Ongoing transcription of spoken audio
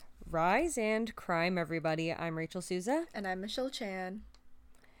Rise and crime, everybody. I'm Rachel Souza. And I'm Michelle Chan.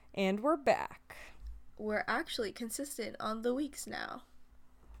 And we're back. We're actually consistent on the weeks now.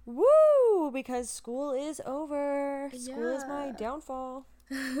 Woo! Because school is over. School is my Yeah. downfall.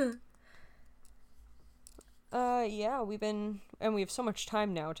 Yeah, we have so much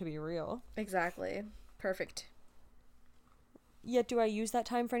time now, to be real. Exactly. Perfect. Yet do I use that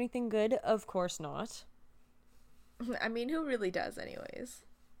time for anything good? Of course not. I mean, who really does anyways?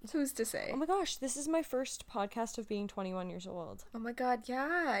 Who's to say? Oh my gosh, this is my first podcast of being 21 years old. Oh my god,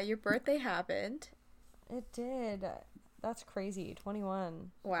 yeah. Your birthday happened. It did. That's crazy. 21.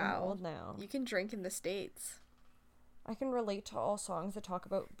 Wow. I'm old now. You can drink in the States. I can relate to all songs that talk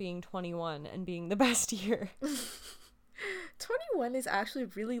about being 21 and being the best year. 21 is actually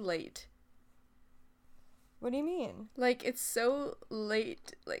really late. What do you mean? Like, it's so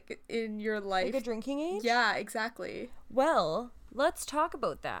late, like, in your life. Like a drinking age? Yeah, exactly. Well, let's talk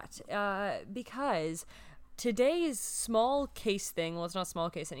about that. Because today's small case thing, well, it's not small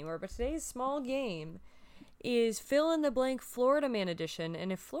case anymore, but today's small game is fill in the blank Florida Man edition.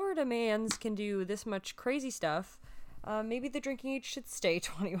 And if Florida Mans can do this much crazy stuff, maybe the drinking age should stay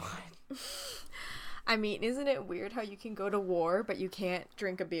 21. I mean, isn't it weird how you can go to war, but you can't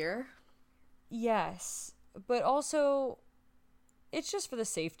drink a beer? Yes, but also it's just for the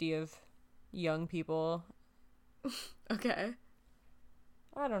safety of young people. Okay.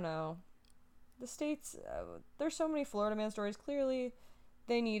 I don't know. The States, there's so many Florida Man stories. Clearly,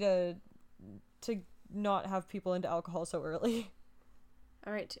 they need to not have people into alcohol so early.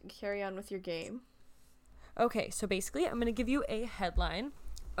 All right, carry on with your game. Okay, so basically, I'm going to give you a headline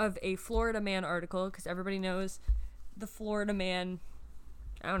of a Florida Man article, because everybody knows the Florida Man,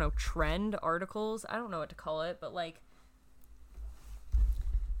 I don't know, trend articles. I don't know what to call it, but like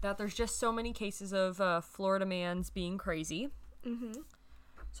that there's just so many cases of Florida Mans being crazy. Mm-hmm.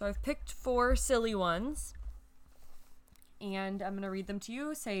 So I've picked 4 silly ones, and I'm going to read them to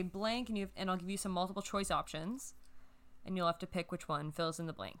you. Say blank, and I'll give you some multiple choice options, and you'll have to pick which one fills in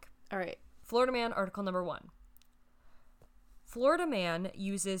the blank. All right. Florida Man article number 1. Florida Man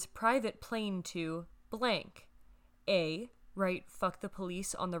uses private plane to blank. A, write fuck the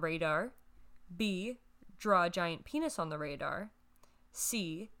police on the radar. B, draw a giant penis on the radar.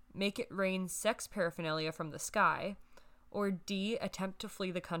 C, make it rain sex paraphernalia from the sky. Or D, attempt to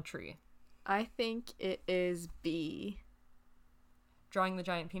flee the country. I think it is B. Drawing the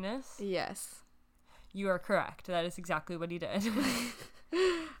giant penis? Yes. You are correct. That is exactly what he did.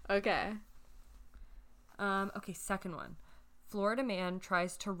 Okay. Okay, second one. Florida Man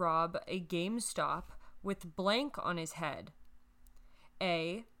tries to rob a GameStop with blank on his head.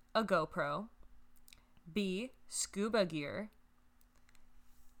 A, a GoPro. B, scuba gear.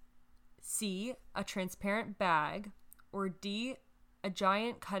 C, a transparent bag. Or D, a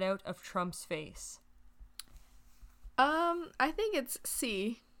giant cutout of Trump's face. I think it's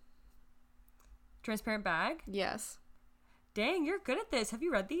C. Transparent bag? Yes. Dang, you're good at this. Have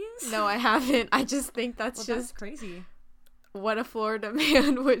you read these? No, I haven't. I just think that's Well, just that's crazy. what a Florida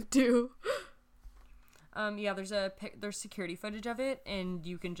man would do. Yeah, there's security footage of it, and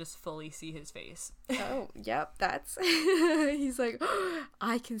you can just fully see his face. Oh, yep, that's... He's like,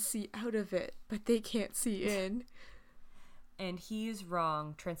 I can see out of it, but they can't see in. And he's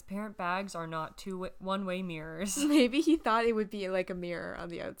wrong. Transparent bags are not one-way mirrors. Maybe he thought it would be like a mirror on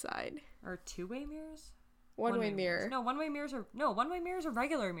the outside. Or two-way mirrors? One-way mirror. Mirrors. No, one-way mirrors are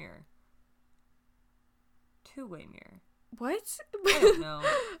regular mirror. Two-way mirror. What? I don't know.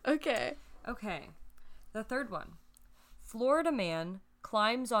 Okay. Okay. The third one. Florida Man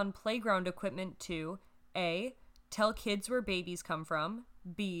climbs on playground equipment to A, tell kids where babies come from.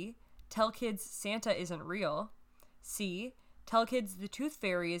 B, tell kids Santa isn't real. C, tell kids the tooth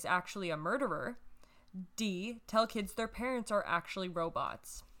fairy is actually a murderer. D, tell kids their parents are actually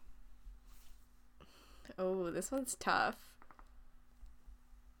robots. Oh, this one's tough.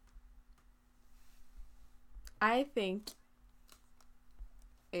 I think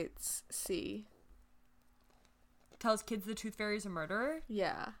it's C. Tells kids the tooth fairy is a murderer?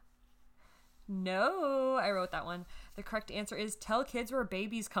 Yeah. No, I wrote that one. The correct answer is tell kids where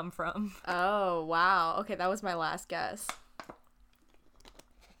babies come from. Oh, wow. Okay, that was my last guess.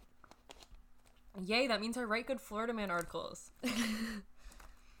 Yay, that means I write good Florida Man articles.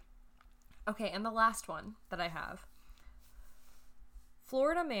 Okay, and the last one that I have.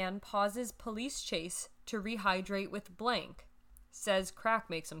 Florida Man pauses police chase to rehydrate with blank. Says crack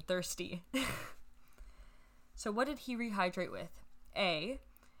makes him thirsty. So what did he rehydrate with? A,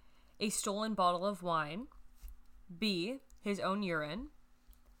 a stolen bottle of wine. B, his own urine.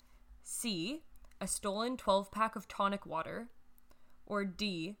 C, a stolen 12-pack of tonic water. or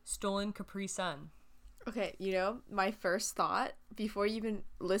D, stolen Capri Sun? Okay, my first thought before you even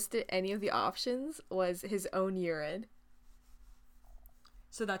listed any of the options was his own urine.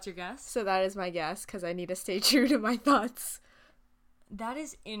 So that's your guess? So that is my guess because I need to stay true to my thoughts. That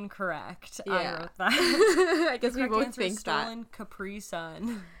is incorrect. Yeah. I wrote that. I guess we both think stolen Capri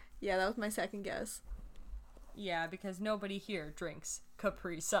Sun. Yeah, that was my second guess. Yeah, because nobody here drinks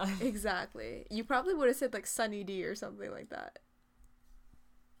Capri Sun. Exactly. You probably would have said like Sunny D or something like that.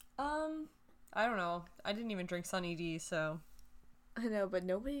 I don't know. I didn't even drink Sunny D, so. I know, but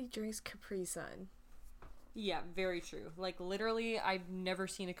nobody drinks Capri Sun. Yeah, very true. Like, literally, I've never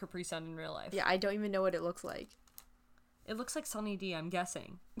seen a Capri Sun in real life. Yeah, I don't even know what it looks like. It looks like Sunny D, I'm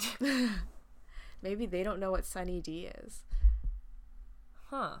guessing. Maybe they don't know what Sunny D is.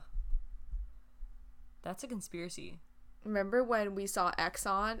 Huh. That's a conspiracy. Remember when we saw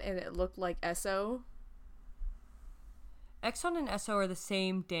Exxon and it looked like Esso? Exxon and Esso are the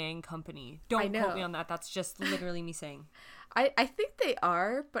same dang company. Don't quote me on that. That's just literally me saying. I think they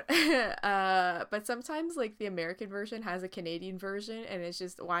are, but but sometimes like the American version has a Canadian version, and it's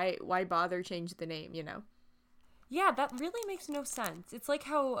just why bother change the name, Yeah, that really makes no sense. It's like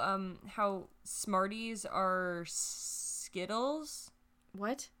how Smarties are Skittles.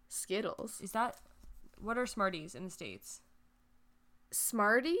 What? Skittles? Is that what are Smarties in the States?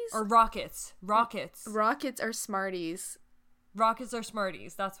 Smarties? Or Rockets. Rockets. Rockets are Smarties. Rockets are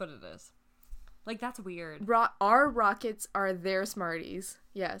Smarties. That's what it is. Like, that's weird. Our Rockets are their Smarties.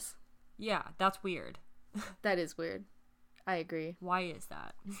 Yes. Yeah, that's weird. That is weird. I agree. Why is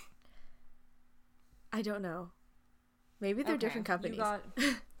that? I don't know. Maybe they're different companies.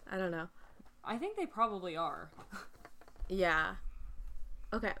 I don't know. I think they probably are. Yeah.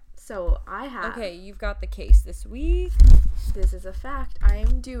 Okay, so I have... Okay, you've got the case this week. This is a fact. I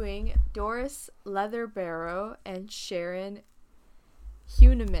am doing Doris Leatherbarrow and Sharon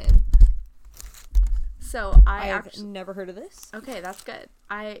Huneman. So I've never heard of this. Okay, that's good.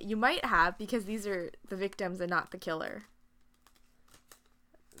 You might have, because these are the victims and not the killer.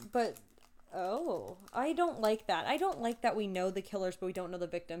 But I don't like that. I don't like that we know the killers but we don't know the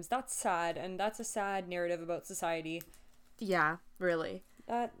victims. That's sad, and that's a sad narrative about society. Yeah, really.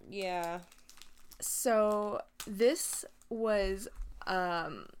 Yeah. So this was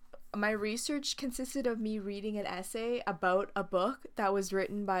my research consisted of me reading an essay about a book that was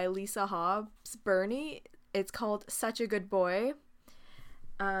written by Lisa Hobbs Burney. It's called Such a Good Boy.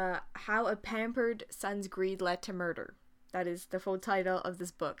 How a Pampered Son's Greed Led to Murder. That is the full title of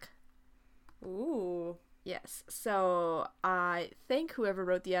this book. Ooh. Yes. So I thank whoever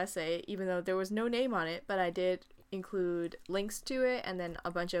wrote the essay, even though there was no name on it, but I did include links to it and then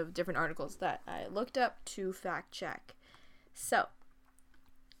a bunch of different articles that I looked up to fact check. So,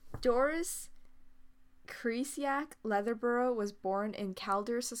 Doris Kresiak Leatherborough was born in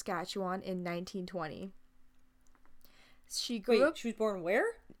Calder, Saskatchewan in 1920. She grew up... She was born where?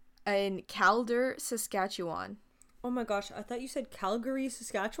 In Calder, Saskatchewan. Oh my gosh, I thought you said Calgary,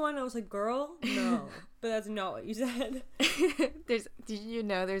 Saskatchewan. I was like, girl, no. But that's not what you said. Did you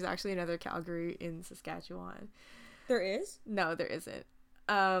know there's actually another Calgary in Saskatchewan? There is? No, there isn't.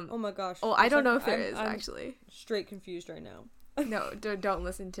 Oh my gosh. Oh, I don't know if there is, actually. Straight confused right now. No, don't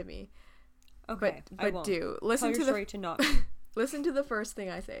listen to me. Okay, but I won't. do listen to the to not. Listen to the first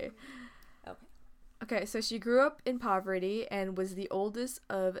thing I say. Okay. Okay, so she grew up in poverty and was the oldest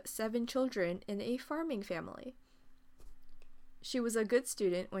of 7 children in a farming family. She was a good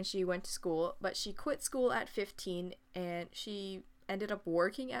student when she went to school, but she quit school at 15 and she ended up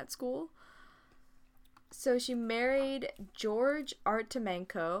working at school. So she married George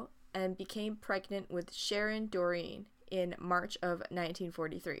Artemenko and became pregnant with Sharon Doreen in March of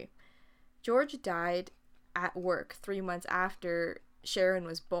 1943. George died at work 3 months after Sharon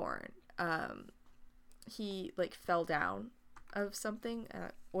was born. He fell down of something.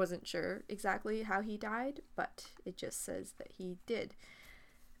 Wasn't sure exactly how he died, but it just says that he did.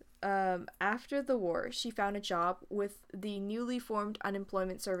 After the war, she found a job with the newly formed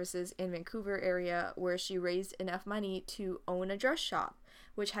Unemployment Services in Vancouver area, where she raised enough money to own a dress shop,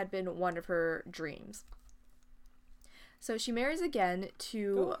 which had been one of her dreams. So she marries again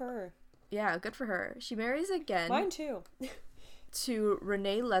to... Go her. Yeah, good for her. She marries again... Mine too. to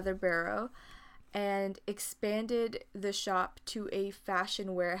Renee Leatherbarrow, and expanded the shop to a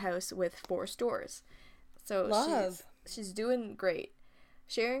fashion warehouse with 4 stores. So she's doing great.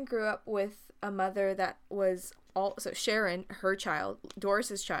 Sharon grew up with a mother that was so Sharon, her child,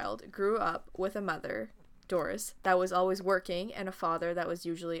 Doris's child, grew up with a mother, Doris, that was always working, and a father that was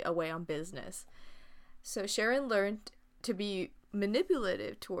usually away on business. So Sharon learned to be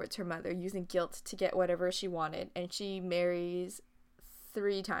manipulative towards her mother, using guilt to get whatever she wanted, and she marries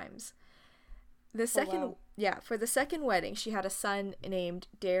 3 times. The second, wow. for the second wedding, she had a son named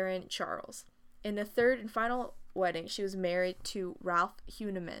Darren Charles. In the third and final wedding, she was married to Ralph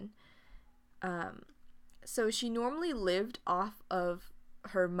Huneman. So she normally lived off of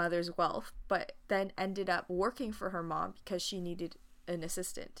her mother's wealth, but then ended up working for her mom because she needed an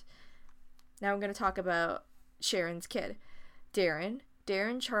assistant. Now I'm going to talk about Sharon's kid, Darren.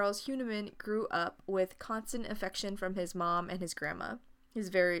 Darren Charles Huneman grew up with constant affection from his mom and his grandma. He's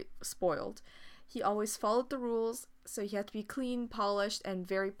very spoiled. He always followed the rules, so he had to be clean, polished, and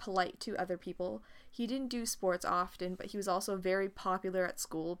very polite to other people. He didn't do sports often, but he was also very popular at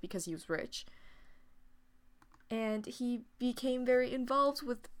school because he was rich. And he became very involved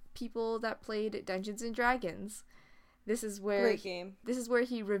with people that played Dungeons and Dragons. This is where Great game. This is where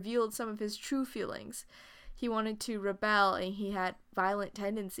he revealed some of his true feelings. He wanted to rebel and he had violent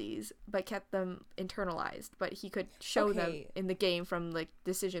tendencies, but kept them internalized. But he could show them in the game from like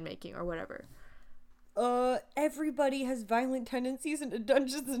decision making or whatever. Everybody has violent tendencies in a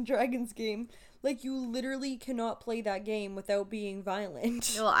Dungeons and Dragons game. Like, you literally cannot play that game without being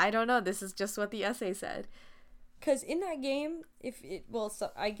violent. Well, I don't know. This is just what the essay said. Because in that game,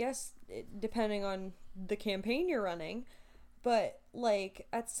 I guess depending on the campaign you're running, but like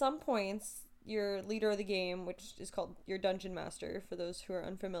at some points, your leader of the game, which is called your dungeon master for those who are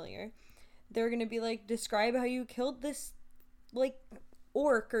unfamiliar, they're gonna be like, describe how you killed this like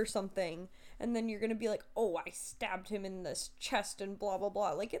orc or something, and then you're gonna be like, oh, I stabbed him in this chest and blah blah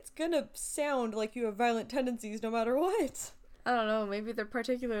blah. Like, it's gonna sound like you have violent tendencies no matter what. I don't know, maybe they're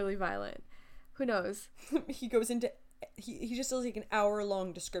particularly violent. Who knows? He goes into he just does like an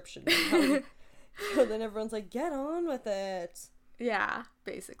hour-long description of how he, so then everyone's like, get on with it. Yeah,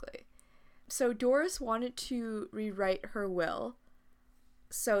 basically. So Doris wanted to rewrite her will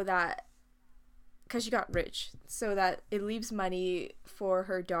so that, because she got rich, so that it leaves money for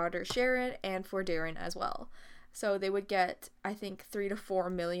her daughter Sharon and for Darren as well. So they would get, I think, $3 to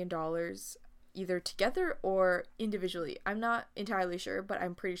 $4 million either together or individually. I'm not entirely sure, but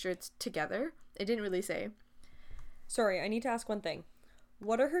I'm pretty sure it's together. It didn't really say. Sorry, I need to ask one thing.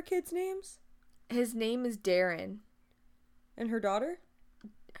 What are her kids' names? His name is Darren. And her daughter?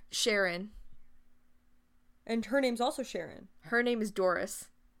 Sharon. And her name's also Sharon. Her name is Doris.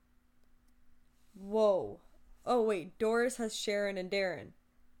 Whoa. Oh, wait. Doris has Sharon and Darren.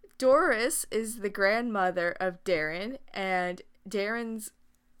 Doris is the grandmother of Darren, and Darren's...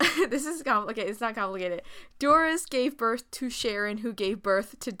 This is complicated. It's not complicated. Doris gave birth to Sharon, who gave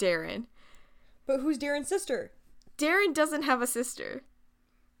birth to Darren. But who's Darren's sister? Darren doesn't have a sister.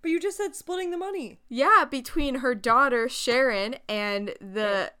 But you just said splitting the money. Yeah, between her daughter Sharon and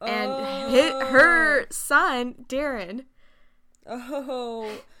her son Darren.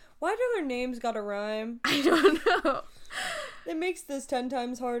 Oh, why do their names gotta rhyme? I don't know. It makes this 10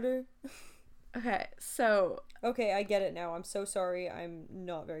 times harder. Okay, so... Okay, I get it now. I'm so sorry. I'm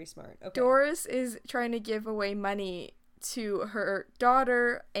not very smart. Okay. Doris is trying to give away money to her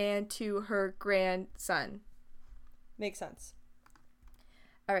daughter and to her grandson. Makes sense.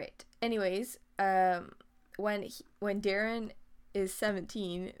 All right. Anyways, when Darren is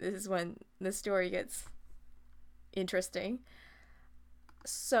 17, this is when the story gets interesting.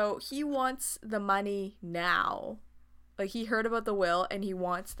 So he wants the money now. Like, he heard about the will and he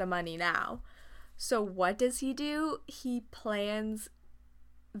wants the money now. So what does he do? He plans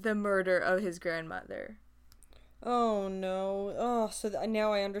the murder of his grandmother. Oh no. Oh, so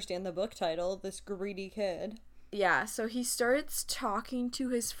now I understand the book title, This Greedy Kid. Yeah, so he starts talking to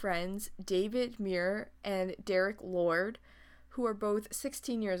his friends, David Muir and Derek Lord, who are both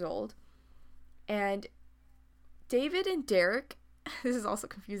 16 years old. And David and Derek, this is also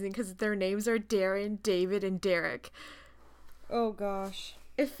confusing because their names are Darren, David, and Derek. Oh gosh.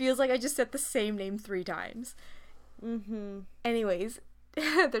 It feels like I just said the same name 3 times. Mm-hmm. Anyways,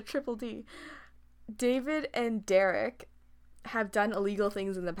 they're triple D. David and Derek have done illegal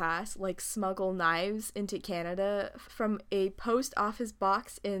things in the past, like smuggle knives into Canada from a post office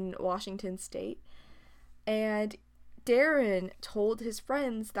box in Washington state. And Darren told his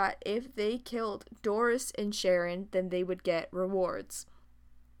friends that if they killed Doris and Sharon, then they would get rewards.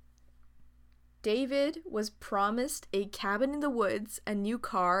 David was promised a cabin in the woods, a new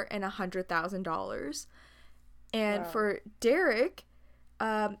car, and $100,000. And for Derek,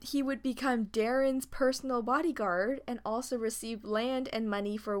 he would become Darren's personal bodyguard and also receive land and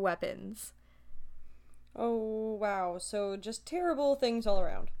money for weapons. Oh, wow. So just terrible things all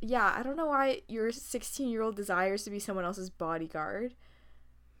around. Yeah, I don't know why your 16-year-old desires to be someone else's bodyguard.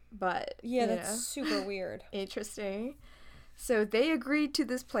 But, yeah, that's super weird. Interesting. So they agreed to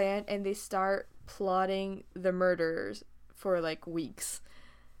this plan and they start plotting the murders for like weeks.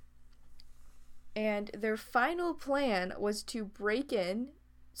 And their final plan was to break in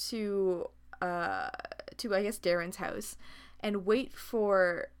to I guess Darren's house and wait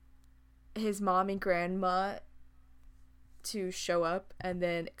for his mom and grandma to show up and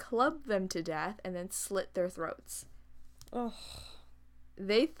then club them to death and then slit their throats. Ugh.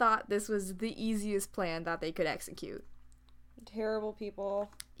 They thought this was the easiest plan that they could execute. Terrible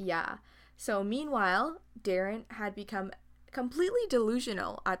people. Yeah. So meanwhile, Darren had become completely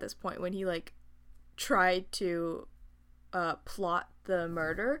delusional at this point when he like tried to plot the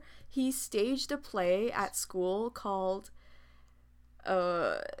murder. He staged a play at school called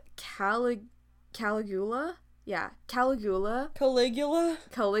Caligula. Yeah, Caligula. Caligula?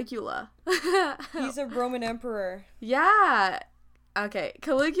 He's a Roman emperor. Yeah. Okay,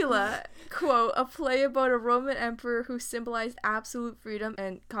 Caligula, quote, a play about a Roman emperor who symbolized absolute freedom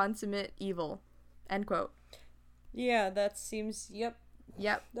and consummate evil, end quote. Yeah, that seems, yep,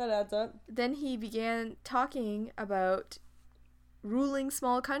 that adds up. Then he began talking about ruling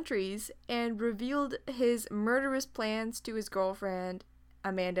small countries and revealed his murderous plans to his girlfriend,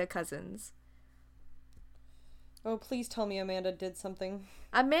 Amanda Cousins. Oh, please tell me Amanda did something.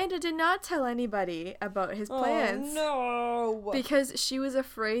 Amanda did not tell anybody about his plans. Oh, no! Because she was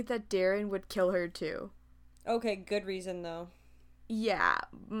afraid that Darren would kill her too. Okay, good reason though. Yeah,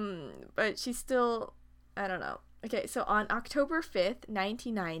 but she still, I don't know. Okay, so on October 5th,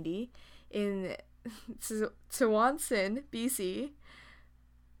 1990, in Swanson, BC.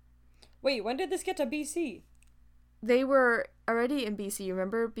 Wait, when did this get to BC? They were already in BC,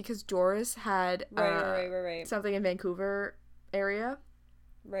 remember? Because Doris had right. something in Vancouver area.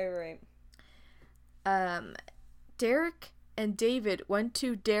 Right. Derek and David went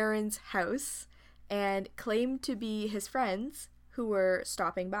to Darren's house and claimed to be his friends who were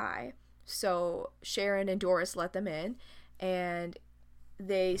stopping by. So Sharon and Doris let them in, and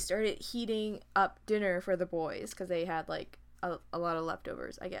they started heating up dinner for the boys because they had like a lot of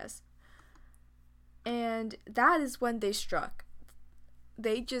leftovers, I guess. And that is when they struck.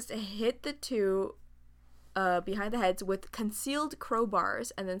 They just hit the two behind the heads with concealed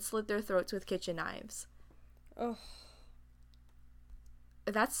crowbars and then slit their throats with kitchen knives. Ugh.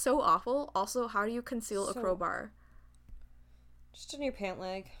 That's so awful. Also, how do you conceal a crowbar? Just in your pant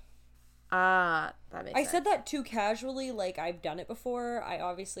leg. That makes sense. I said that too casually, like I've done it before. I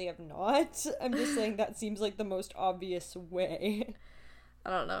obviously have not. I'm just saying that seems like the most obvious way. I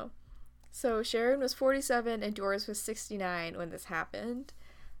don't know. So Sharon was 47 and Doris was 69 when this happened.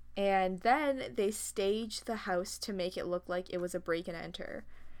 And then they staged the house to make it look like it was a break and enter.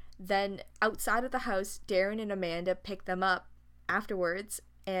 Then outside of the house, Darren and Amanda picked them up afterwards,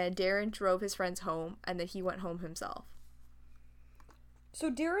 and Darren drove his friends home, and then he went home himself. So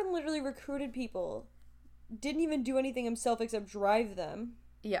Darren literally recruited people, didn't even do anything himself except drive them.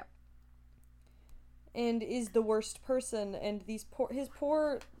 Yeah. And is the worst person, and his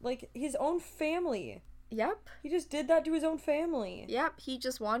own family. Yep. He just did that to his own family. Yep, he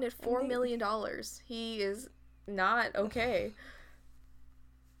just wanted $4 million. He is not okay.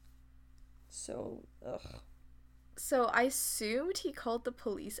 So, ugh. So I assumed he called the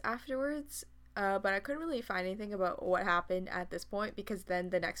police afterwards, but I couldn't really find anything about what happened at this point, because then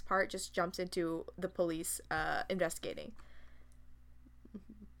the next part just jumps into the police investigating.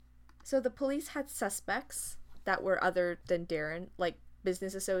 So the police had suspects that were other than Darren, like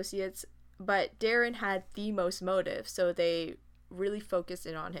business associates, but Darren had the most motive, so they really focused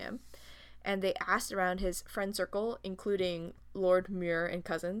in on him. And they asked around his friend circle, including Lord Muir and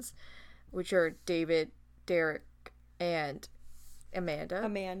Cousins, which are David, Derek, and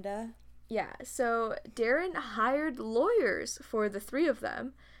Amanda. Yeah, so Darren hired lawyers for the three of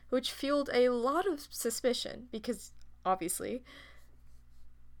them, which fueled a lot of suspicion, because obviously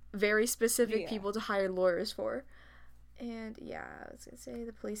very specific people to hire lawyers for. And yeah, I was gonna say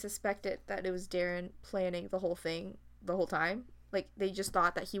the police suspected that it was Darren planning the whole thing the whole time. Like, they just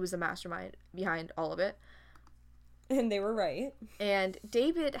thought that he was the mastermind behind all of it. And they were right. And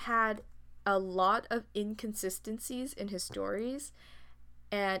David had a lot of inconsistencies in his stories,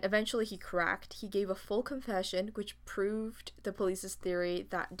 and eventually he cracked. He gave a full confession, which proved the police's theory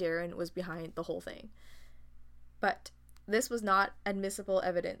that Darren was behind the whole thing. But this was not admissible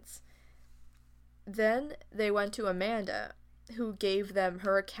evidence. Then they went to Amanda, who gave them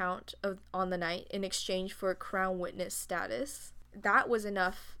her account on the night in exchange for Crown Witness status. That was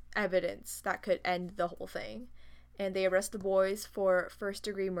enough evidence that could end the whole thing. And they arrest the boys for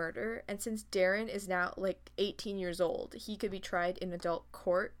first-degree murder. And since Darren is now, 18 years old, he could be tried in adult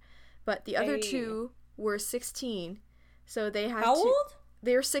court. But the other two were 16, so they had How old?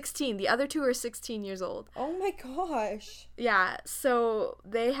 They're 16. The other two are 16 years old. Oh my gosh. Yeah, so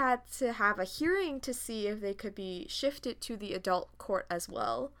they had to have a hearing to see if they could be shifted to the adult court as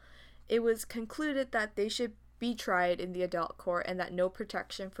well. It was concluded that they should be tried in the adult court and that no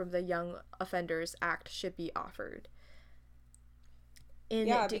protection from the Young Offenders Act should be offered.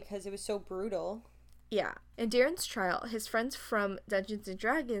 Because it was so brutal. Yeah. In Darren's trial, his friends from Dungeons &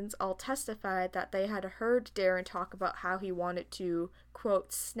 Dragons all testified that they had heard Darren talk about how he wanted to,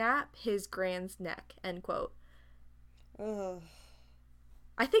 quote, snap his grand's neck, end quote. Ugh.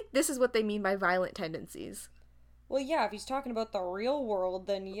 I think this is what they mean by violent tendencies. Well, yeah, if he's talking about the real world,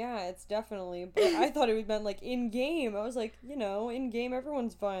 then yeah, it's definitely. But I thought it meant like in game. I was like, in game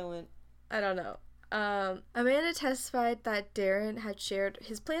everyone's violent. I don't know. Amanda testified that Darren had shared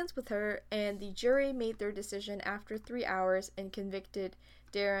his plans with her, and the jury made their decision after 3 hours and convicted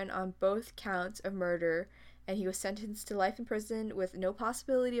Darren on both counts of murder, and he was sentenced to life in prison with no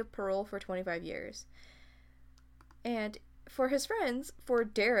possibility of parole for 25 years. And for his friends, for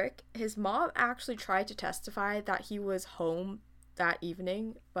Derek, his mom actually tried to testify that he was home that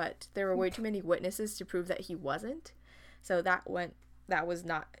evening, but there were way too many witnesses to prove that he wasn't. So that was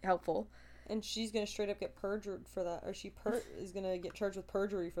not helpful. And she's gonna straight up get perjured for that, or she is gonna get charged with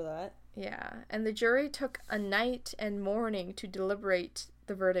perjury for that. Yeah, and the jury took a night and morning to deliberate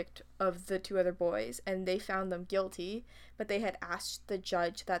the verdict of the two other boys, and they found them guilty, but they had asked the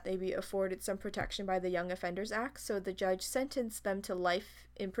judge that they be afforded some protection by the Young Offenders Act, so the judge sentenced them to life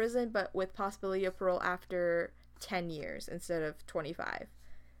in prison, but with possibility of parole after 10 years instead of 25.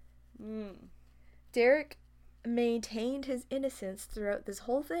 Derek maintained his innocence throughout this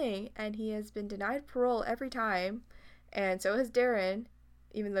whole thing, and he has been denied parole every time, and so has Darren,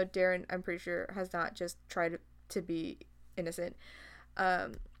 even though Darren, I'm pretty sure, has not just tried to be innocent.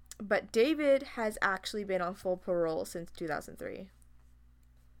 But David has actually been on full parole since 2003.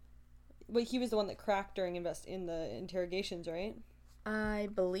 Wait, he was the one that cracked during in the interrogations, right? I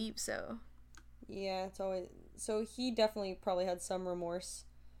believe so. Yeah, it's always so he definitely probably had some remorse.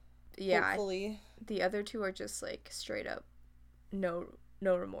 Yeah, hopefully. The other two are just like straight up no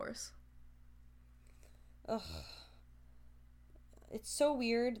remorse. Ugh. It's so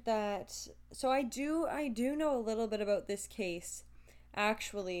weird that I do know a little bit about this case,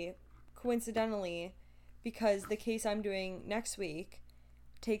 actually, coincidentally, because the case I'm doing next week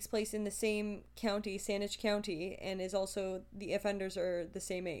takes place in the same county, Saanich County, and is also the offenders are the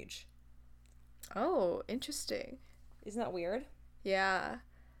same age. Oh, interesting. Isn't that weird? Yeah.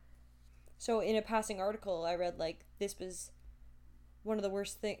 So in a passing article, I read like this was one of the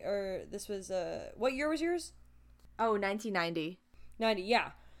worst this was what year was yours? Oh, 1990. 90,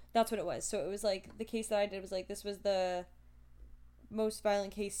 yeah. That's what it was. So it was like the case that I did was like this was the most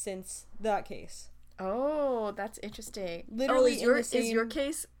violent case since that case. Oh, that's interesting. Literally is your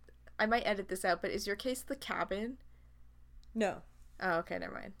case, I might edit this out, but is your case the cabin? No. Oh, okay,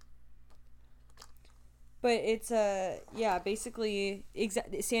 never mind. But it's basically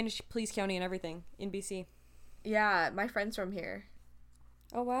Saanich Police County and everything in BC. Yeah, my friend's from here.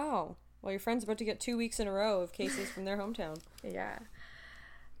 Oh wow. Well, your friend's about to get 2 weeks in a row of cases from their hometown. Yeah.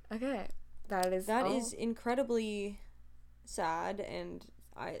 Okay. That is incredibly sad, and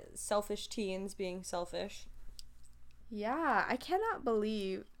selfish teens being selfish. Yeah, I cannot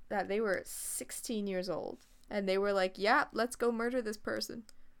believe that they were 16 years old and they were like, "Yeah, let's go murder this person."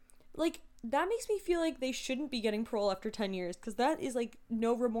 Like, that makes me feel like they shouldn't be getting parole after 10 years, because that is like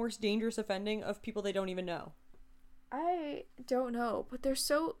no remorse, dangerous offending of people they don't even know. I don't know, but they're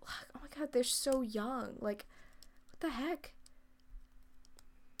so, oh my god, they're so young. Like, what the heck?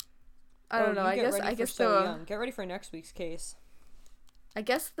 I don't know. I guess get ready for next week's case. I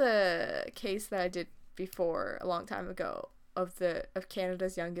guess the case that I did before a long time ago of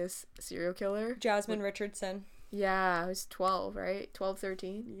Canada's youngest serial killer, Jasmine Richardson. Yeah, it was 12, right? 12,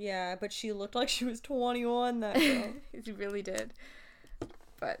 13. Yeah, but she looked like she was 21 that girl. She really did.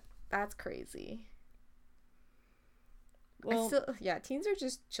 But that's crazy. Well, teens are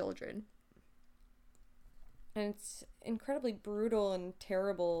just children. And it's incredibly brutal and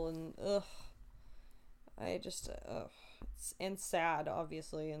terrible and and sad,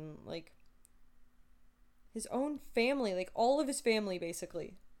 obviously, and like his own family, like all of his family,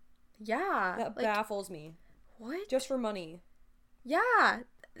 basically. Yeah. That baffles me. What? Just for money. Yeah,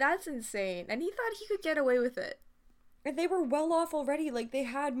 that's insane. And he thought he could get away with it. And they were well off already. Like, they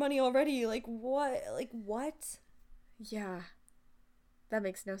had money already. Like, what? Like, what? Yeah. That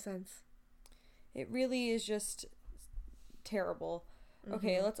makes no sense. It really is just terrible. Mm-hmm.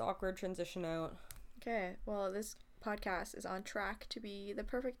 Okay, let's awkward transition out. Okay, well, this podcast is on track to be the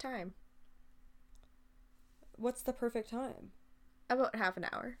perfect time. What's the perfect time? About half an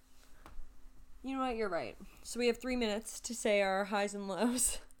hour. You know what? You're right. So we have 3 minutes to say our highs and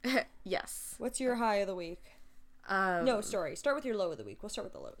lows. Yes. What's your high of the week? No, sorry. Start with your low of the week. We'll start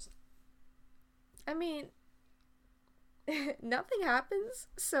with the lows. I mean, nothing happens,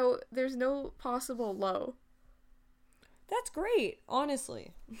 so there's no possible low. That's great,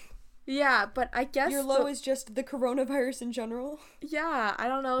 honestly. Yeah, but I guess your low is just the coronavirus in general. Yeah, I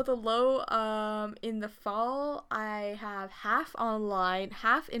don't know. The low, in the fall, I have half online,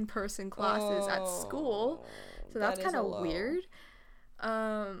 half in-person classes at school. So that's kind of weird.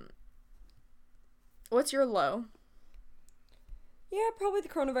 What's your low? Yeah, probably the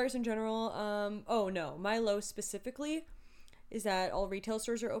coronavirus in general. Oh no, my low specifically is that all retail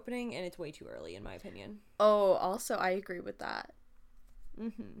stores are opening and it's way too early in my opinion. Oh, also I agree with that.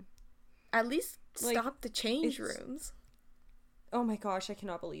 Mm-hmm. At least stop the change rooms. Oh my gosh, I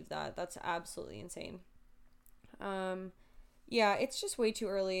cannot believe that. That's absolutely insane. Yeah, it's just way too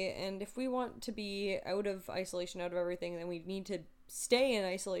early, and if we want to be out of isolation, out of everything, then we need to stay in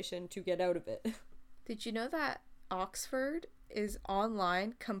isolation to get out of it. Did you know that Oxford is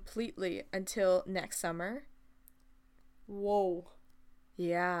online completely until next summer? Whoa.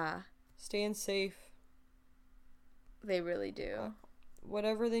 Yeah. Staying safe. They really do.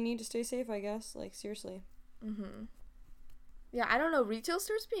 Whatever they need to stay safe, I guess. Like, seriously. Mm-hmm. Yeah, I don't know. Retail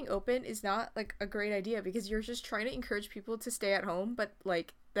stores being open is not, like, a great idea because you're just trying to encourage people to stay at home, but,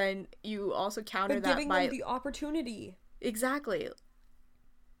 like, then you also counter that by... giving them the opportunity. Exactly. It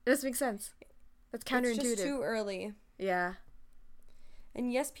doesn't make sense. That's counterintuitive. It's just too early. Yeah.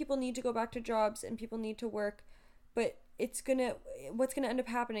 And yes, people need to go back to jobs and people need to work, but what's gonna end up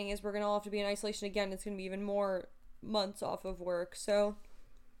happening is we're gonna all have to be in isolation again. It's gonna be even more months off of work. So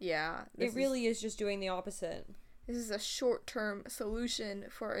yeah, it really is just doing the opposite. This is a short-term solution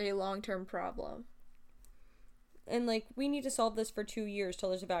for a long-term problem. And like, we need to solve this for 2 years till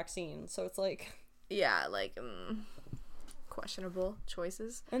there's a vaccine. So it's like, yeah, like questionable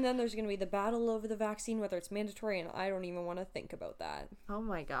choices. And then there's gonna be the battle over the vaccine, whether it's mandatory, and I don't even want to think about that. Oh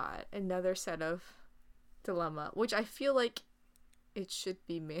my god, another set of dilemma, which I feel like it should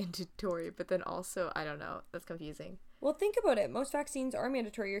be mandatory, but then also, I don't know, that's confusing. Well, think about it. Most vaccines are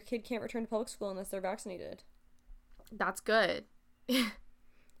mandatory. Your kid can't return to public school unless they're vaccinated. That's good.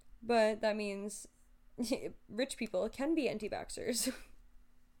 But that means rich people can be anti-vaxxers.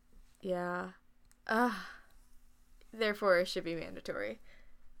 Yeah. Therefore, it should be mandatory.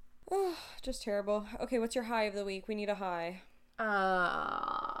 Oh, just terrible. Okay, what's your high of the week? We need a high.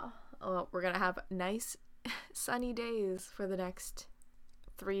 Well, we're gonna have nice sunny days for the next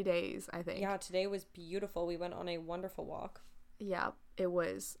 3 days, I think. Yeah, today was beautiful. We went on a wonderful walk. Yeah, it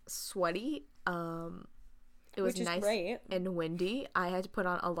was sweaty. It was nice great. And windy. I had to put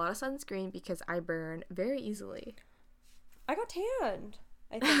on a lot of sunscreen because I burn very easily. I got tanned,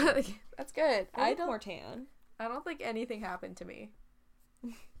 I think. That's good. I look more tan. I don't think anything happened to me.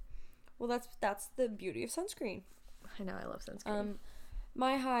 Well, that's the beauty of sunscreen. I know, I love sunscreen.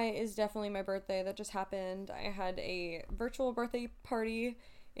 My high is definitely my birthday that just happened. I had a virtual birthday party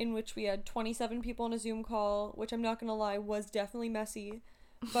in which we had 27 people on a Zoom call, which I'm not gonna lie was definitely messy,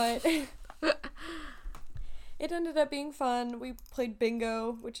 but it ended up being fun. We played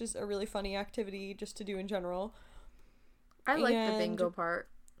bingo, which is a really funny activity just to do in general. I like the bingo part.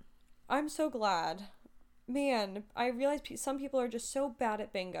 I'm so glad. Man, I realize some people are just so bad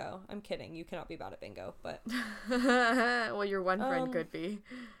at bingo. I'm kidding. You cannot be bad at bingo, but... Well, your one friend could be.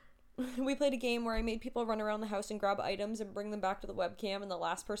 We played a game where I made people run around the house and grab items and bring them back to the webcam, and the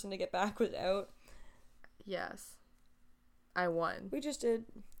last person to get back was out. Yes. I won. We just did.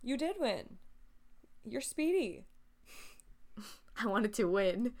 You did win. You're speedy. I wanted to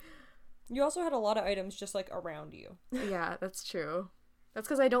win. You also had a lot of items just, like, around you. Yeah, that's true. That's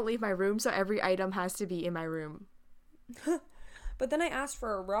because I don't leave my room, so every item has to be in my room. But then I asked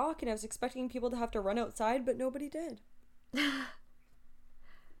for a rock, and I was expecting people to have to run outside, but nobody did.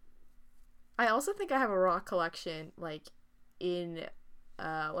 I also think I have a rock collection, like, in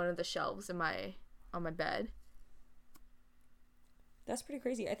one of the shelves on my bed. That's pretty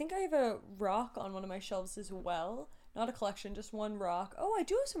crazy. I think I have a rock on one of my shelves as well. Not a collection, just one rock. Oh, I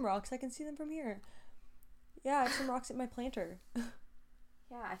do have some rocks. I can see them from here. Yeah, I have some rocks in my planter.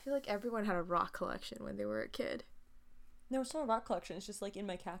 Yeah, I feel like everyone had a rock collection when they were a kid. No, it's not a rock collection. It's just, like, in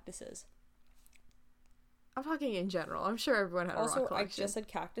my cactuses. I'm talking in general. I'm sure everyone had a rock collection. Also, I just said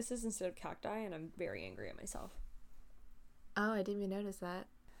cactuses instead of cacti, and I'm very angry at myself. Oh, I didn't even notice that.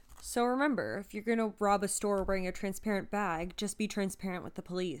 So remember, if you're gonna rob a store wearing a transparent bag, just be transparent with the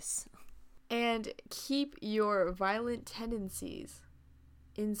police. And keep your violent tendencies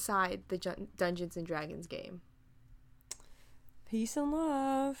inside the Dungeons & Dragons game. Peace and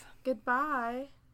love. Goodbye.